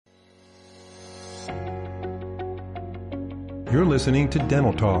You're listening to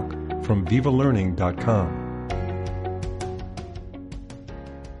Dental Talk from VivaLearning.com.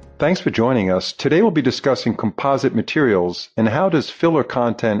 Thanks for joining us. Today we'll be discussing composite materials and how does filler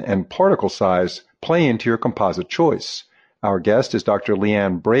content and particle size play into your composite choice. Our guest is Dr.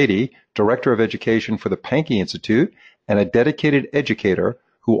 Leanne Brady, Director of Education for the Pankey Institute and a dedicated educator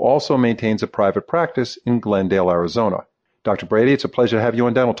who also maintains a private practice in Glendale, Arizona. Dr. Brady, it's a pleasure to have you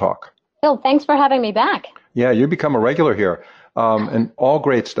on Dental Talk. Bill, thanks for having me back. Yeah, you've become a regular here. And all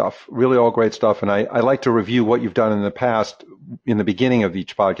great stuff, really all great stuff. And I like to review what you've done in the past in the beginning of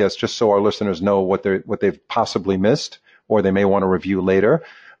each podcast, just so our listeners know what they've possibly missed or they may want to review later.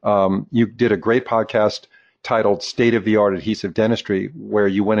 You did a great podcast titled State of the Art Adhesive Dentistry, where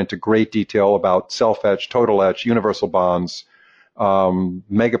you went into great detail about self-etch, total etch, universal bonds,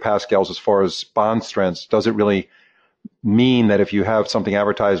 megapascals as far as bond strengths. Does it really mean that if you have something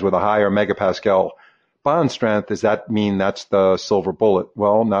advertised with a higher megapascal bond strength, does that mean that's the silver bullet?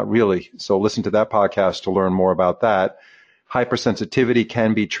 Well, not really. So listen to that podcast to learn more about that. Hypersensitivity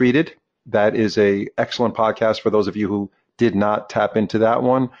can be treated. That is a excellent podcast for those of you who did not tap into that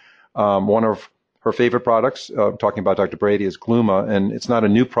one. One of her favorite products, talking about Dr. Brady, is Gluma, and it's not a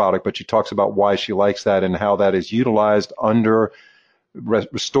new product, but she talks about why she likes that and how that is utilized under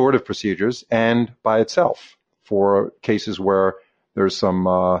restorative procedures and by itself for cases where there's some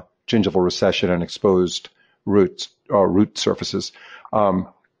gingival recession and exposed root surfaces. And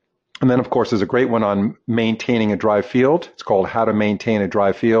then, of course, there's a great one on maintaining a dry field. It's called How to Maintain a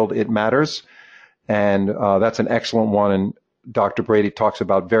Dry Field. It Matters. And that's an excellent one. And Dr. Brady talks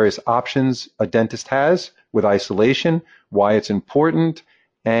about various options a dentist has with isolation, why it's important,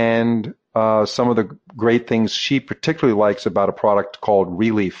 and some of the great things she particularly likes about a product called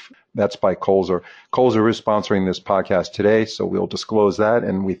Relief. That's by Colzer. Colzer is sponsoring this podcast today, so we'll disclose that,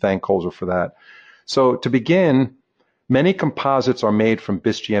 and we thank Colzer for that. So to begin, many composites are made from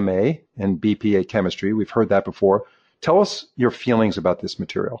BIS-GMA and BPA chemistry. We've heard that before. Tell us your feelings about this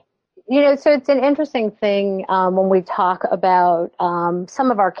material. So it's an interesting thing when we talk about some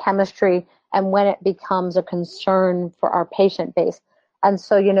of our chemistry and when it becomes a concern for our patient base. And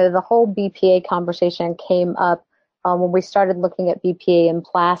so, the whole BPA conversation came up when we started looking at BPA in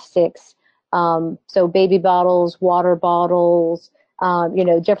plastics. So baby bottles, water bottles,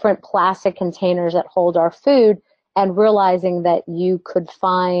 different plastic containers that hold our food, and realizing that you could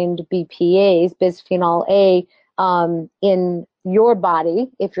find BPAs, bisphenol A, in your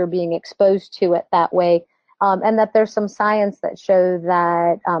body if you're being exposed to it that way, and that there's some science that show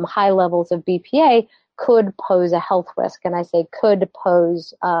that high levels of BPA could pose a health risk. And I say could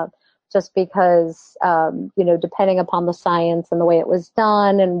pose just because, depending upon the science and the way it was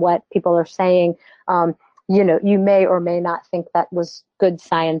done and what people are saying, you may or may not think that was good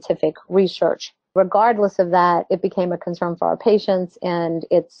scientific research. Regardless of that, it became a concern for our patients, and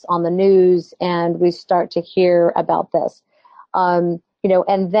it's on the news, and we start to hear about this. And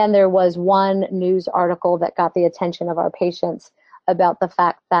then there was one news article that got the attention of our patients about the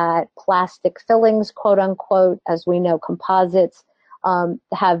fact that plastic fillings, quote unquote, as we know, composites,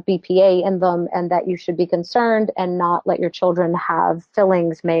 have BPA in them, and that you should be concerned and not let your children have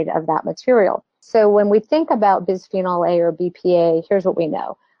fillings made of that material. So when we think about bisphenol A or BPA, here's what we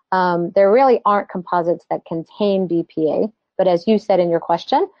know. There really aren't composites that contain BPA, but as you said in your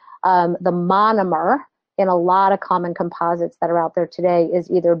question, the monomer in a lot of common composites that are out there today is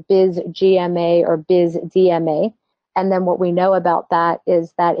either BIS-GMA or BIS-DMA. And then what we know about that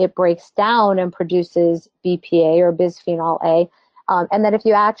is that it breaks down and produces BPA or bisphenol A. And that if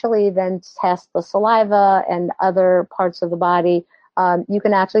you actually then test the saliva and other parts of the body, you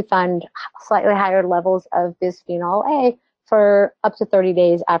can actually find slightly higher levels of bisphenol A for up to 30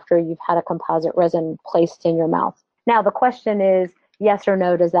 days after you've had a composite resin placed in your mouth. Now, the question is, yes or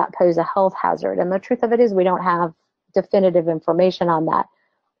no, does that pose a health hazard? And the truth of it is we don't have definitive information on that.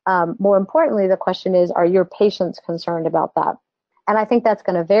 More importantly, the question is, are your patients concerned about that? And I think that's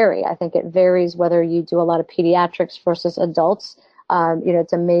going to vary. I think it varies whether you do a lot of pediatrics versus adults.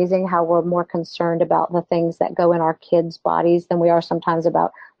 It's amazing how we're more concerned about the things that go in our kids' bodies than we are sometimes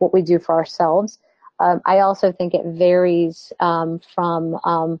about what we do for ourselves. I also think it varies from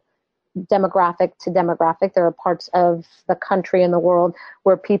demographic to demographic. There are parts of the country and the world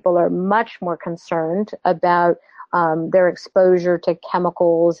where people are much more concerned about their exposure to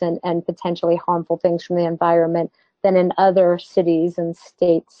chemicals and potentially harmful things from the environment than in other cities and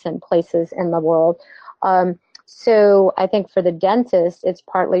states and places in the world. So I think for the dentist, it's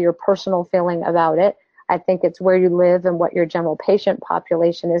partly your personal feeling about it. I think it's where you live and what your general patient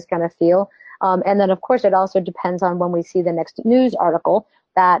population is going to feel. And then, of course, it also depends on when we see the next news article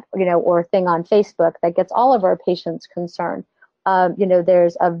that, or thing on Facebook that gets all of our patients concerned.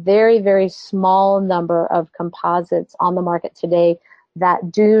 There's a very, very small number of composites on the market today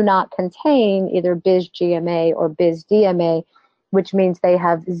that do not contain either bis-GMA or bis-DMA, which means they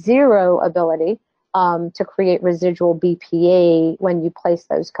have zero ability to create residual BPA when you place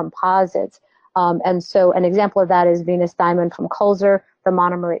those composites. And so an example of that is Venus Diamond from Kulzer. The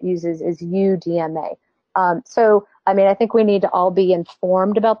monomer it uses is UDMA. I think we need to all be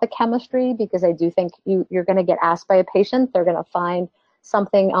informed about the chemistry, because I do think you're going to get asked by a patient. They're going to find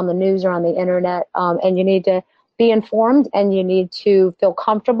something on the news or on the internet, and you need to be informed, and you need to feel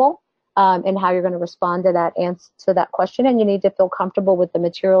comfortable in how you're going to respond to that answer to that question, and you need to feel comfortable with the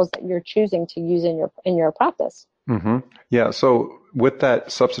materials that you're choosing to use in your practice. Mm-hmm. Yeah. So with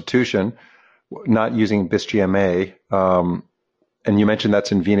that substitution, not using bis-GMA, and you mentioned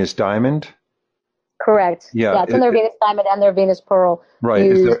that's in Venus Diamond. Correct. Yeah, it's in their Venus Diamond and their Venus Pearl. Right.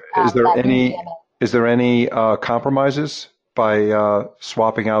 Is there any compromises by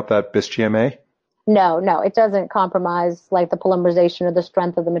swapping out that bis-GMA? No, it doesn't compromise like the polymerization or the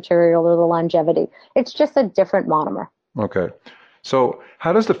strength of the material or the longevity. It's just a different monomer. Okay. So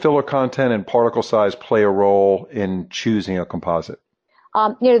how does the filler content and particle size play a role in choosing a composite?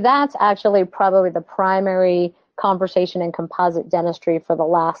 That's actually probably the primary conversation in composite dentistry for the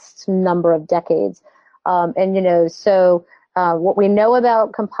last number of decades. What we know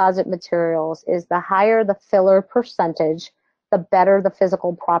about composite materials is the higher the filler percentage, the better the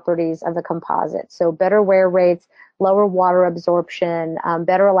physical properties of the composite. So better wear rates, lower water absorption,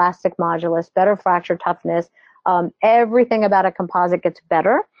 better elastic modulus, better fracture toughness. Everything about a composite gets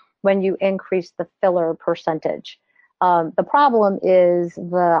better when you increase the filler percentage. The problem is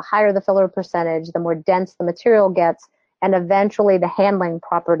the higher the filler percentage, the more dense the material gets, and eventually the handling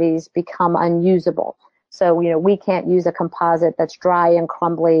properties become unusable. So, we can't use a composite that's dry and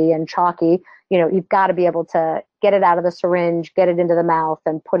crumbly and chalky. You've got to be able to get it out of the syringe, get it into the mouth,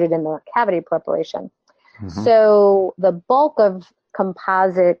 and put it in the cavity preparation. Mm-hmm. So the bulk of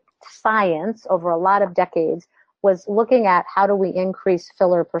composite science over a lot of decades was looking at how do we increase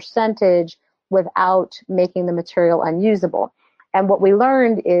filler percentage without making the material unusable. And what we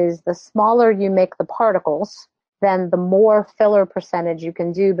learned is the smaller you make the particles, then the more filler percentage you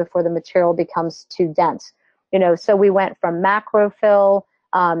can do before the material becomes too dense. So we went from macrofill,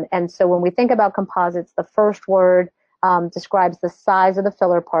 and so when we think about composites, the first word describes the size of the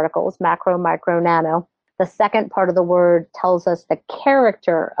filler particles, macro, micro, nano. The second part of the word tells us the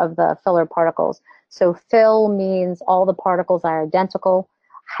character of the filler particles. So fill means all the particles are identical.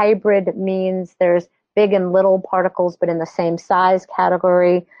 Hybrid means there's big and little particles, but in the same size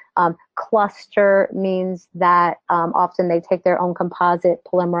category. Cluster means that often they take their own composite,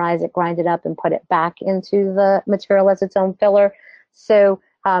 polymerize it, grind it up, and put it back into the material as its own filler. So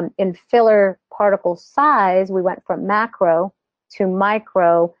in filler particle size, we went from macro to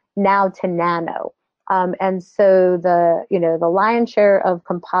micro, now to nano. And so the lion's share of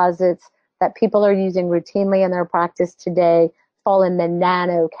composites that people are using routinely in their practice today fall in the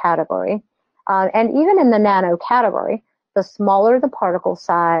nano category. And even in the nano category, the smaller the particle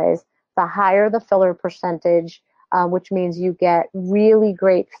size, the higher the filler percentage, which means you get really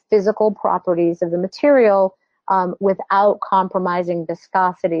great physical properties of the material without compromising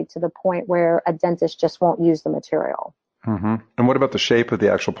viscosity to the point where a dentist just won't use the material. Mm-hmm. And what about the shape of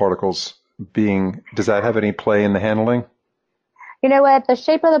the actual particles does that have any play in the handling? You know what? The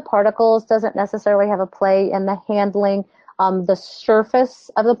shape of the particles doesn't necessarily have a play in the handling. The surface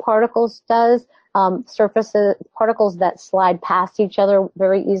of the particles does. Particles that slide past each other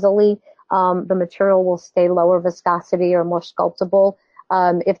very easily, the material will stay lower viscosity or more sculptable.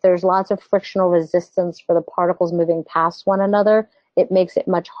 If there's lots of frictional resistance for the particles moving past one another, it makes it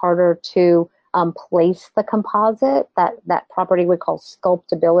much harder to place the composite, that property we call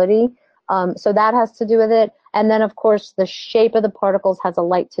sculptability. So that has to do with it. And then, of course, the shape of the particles has a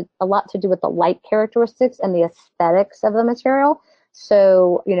lot to do with the light characteristics and the aesthetics of the material.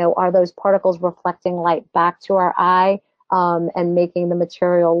 So, are those particles reflecting light back to our eye and making the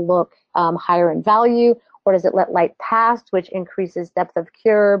material look higher in value? Or does it let light past, which increases depth of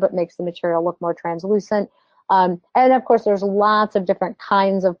cure but makes the material look more translucent? And, of course, there's lots of different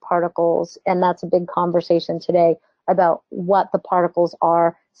kinds of particles, and that's a big conversation today about what the particles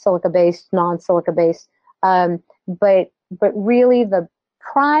are, silica-based, non-silica-based. But really the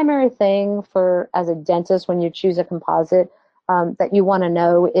primary thing as a dentist when you choose a composite that you want to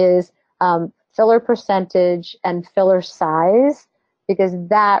know is filler percentage and filler size, because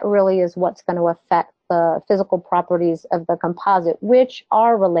that really is what's going to affect the physical properties of the composite, which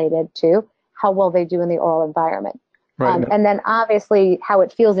are related to how well they do in the oral environment. Right. And then obviously how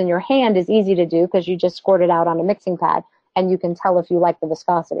it feels in your hand is easy to do because you just squirt it out on a mixing pad. and you can tell if you like the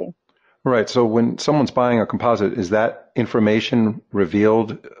viscosity. Right. So when someone's buying a composite, is that information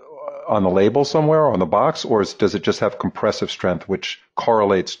revealed on the label somewhere or on the box, or does it just have compressive strength, which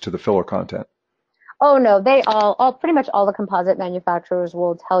correlates to the filler content? Oh no, they all pretty much all the composite manufacturers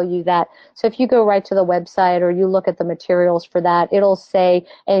will tell you that. So if you go right to the website or you look at the materials for that, it'll say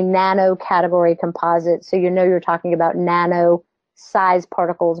a nano category composite. So you know you're talking about nano size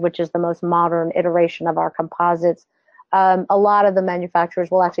particles, which is the most modern iteration of our composites. A lot of the manufacturers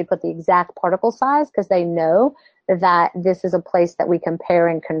will actually put the exact particle size because they know that this is a place that we compare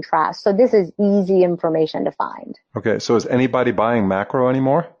and contrast. So this is easy information to find. Okay, so is anybody buying macro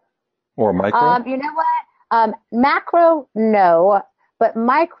anymore or micro? You know what? Macro, no, but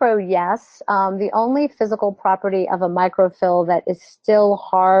micro, yes. The only physical property of a microfill that is still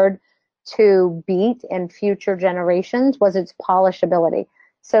hard to beat in future generations was its polishability.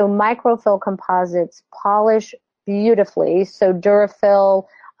 So microfill composites polish beautifully. So Durafil,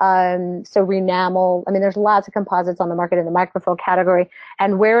 so Renamel. I mean, there's lots of composites on the market in the microfill category.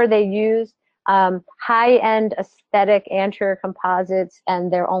 And where are they used? High-end aesthetic anterior composites,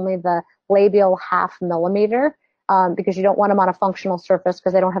 and they're only the labial 0.5 millimeter because you don't want them on a functional surface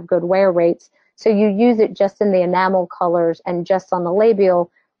because they don't have good wear rates. So you use it just in the enamel colors and just on the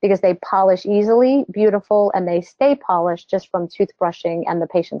labial because they polish easily, beautiful, and they stay polished just from toothbrushing and the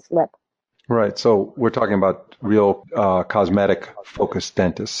patient's lip. Right. So we're talking about real cosmetic-focused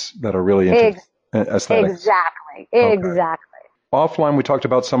dentists that are really into aesthetics. Exactly. Okay. Exactly. Offline, we talked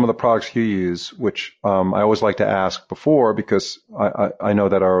about some of the products you use, which I always like to ask before because I know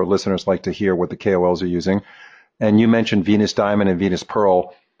that our listeners like to hear what the KOLs are using. And you mentioned Venus Diamond and Venus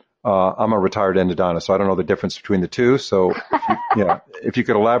Pearl. I'm a retired endodontist, so I don't know the difference between the two. So if you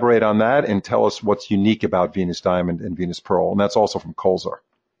could elaborate on that and tell us what's unique about Venus Diamond and Venus Pearl. And that's also from Colzar.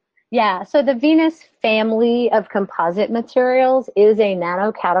 Yeah, so the Venus family of composite materials is a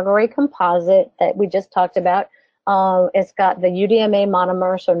nano category composite that we just talked about. It's got the UDMA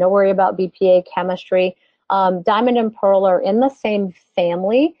monomer, so no worry about BPA chemistry. Diamond and Pearl are in the same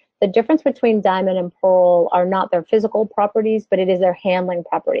family. The difference between Diamond and Pearl are not their physical properties, but it is their handling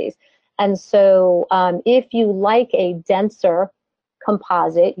properties. And so if you like a denser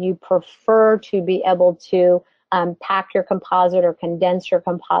composite, you prefer to be able to pack your composite or condense your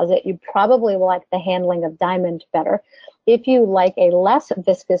composite, you probably will like the handling of Diamond better. If you like a less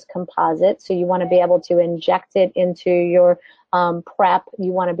viscous composite, so you want to be able to inject it into your prep,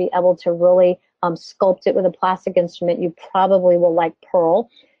 you want to be able to really sculpt it with a plastic instrument, you probably will like Pearl.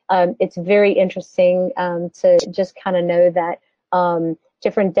 It's very interesting to just kind of know that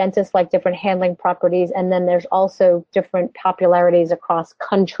different dentists like different handling properties, and then there's also different popularities across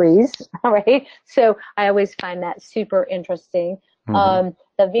countries, right? So I always find that super interesting. Mm-hmm.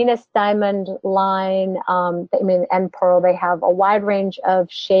 The Venus Diamond line, and Pearl, they have a wide range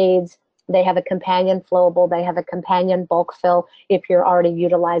of shades. They have a companion flowable. They have a companion bulk fill if you're already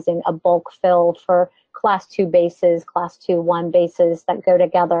utilizing a bulk fill for class 2 bases, class 2-1 bases that go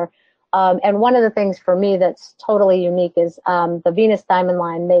together. And one of the things for me that's totally unique is the Venus Diamond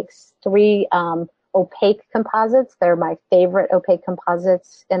line makes 3 opaque composites. They're my favorite opaque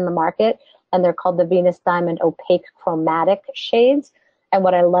composites in the market, and they're called the Venus Diamond Opaque Chromatic shades. And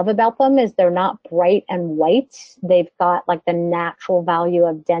what I love about them is they're not bright and white. They've got like the natural value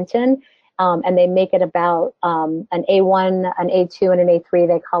of dentin, and they make it about an A1, an A2, and an A3.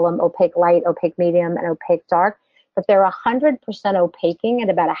 They call them opaque light, opaque medium, and opaque dark. But they're 100% opaquing at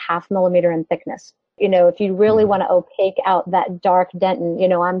about 0.5 millimeter in thickness. You know, if you really want to opaque out that dark dentin, you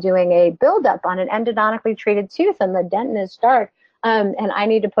know, I'm doing a buildup on an endodontically treated tooth and the dentin is dark, and I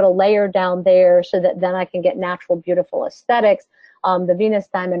need to put a layer down there so that then I can get natural, beautiful aesthetics. The Venus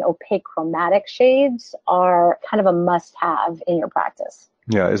Diamond Opaque Chromatic shades are kind of a must-have in your practice.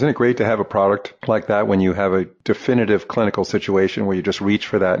 Yeah, isn't it great to have a product like that when you have a definitive clinical situation where you just reach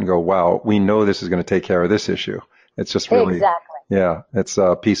for that and go, wow, we know this is going to take care of this issue. It's just really, exactly. Yeah, it's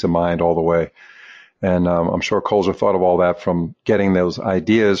peace of mind all the way. And I'm sure Colzar thought of all that from getting those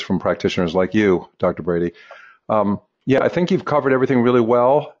ideas from practitioners like you, Dr. Brady. I think you've covered everything really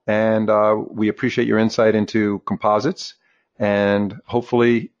well, and we appreciate your insight into composites. And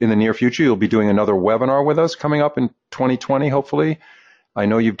hopefully in the near future, you'll be doing another webinar with us coming up in 2020, hopefully. I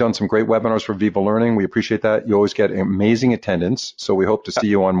know you've done some great webinars for Viva Learning. We appreciate that. You always get amazing attendance, so we hope to see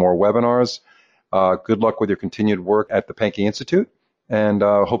you on more webinars. Good luck with your continued work at the Pankey Institute, and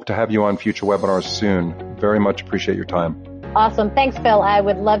hope to have you on future webinars soon. Very much appreciate your time. Awesome. Thanks, Phil. I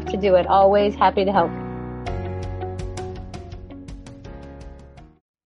would love to do it. Always happy to help.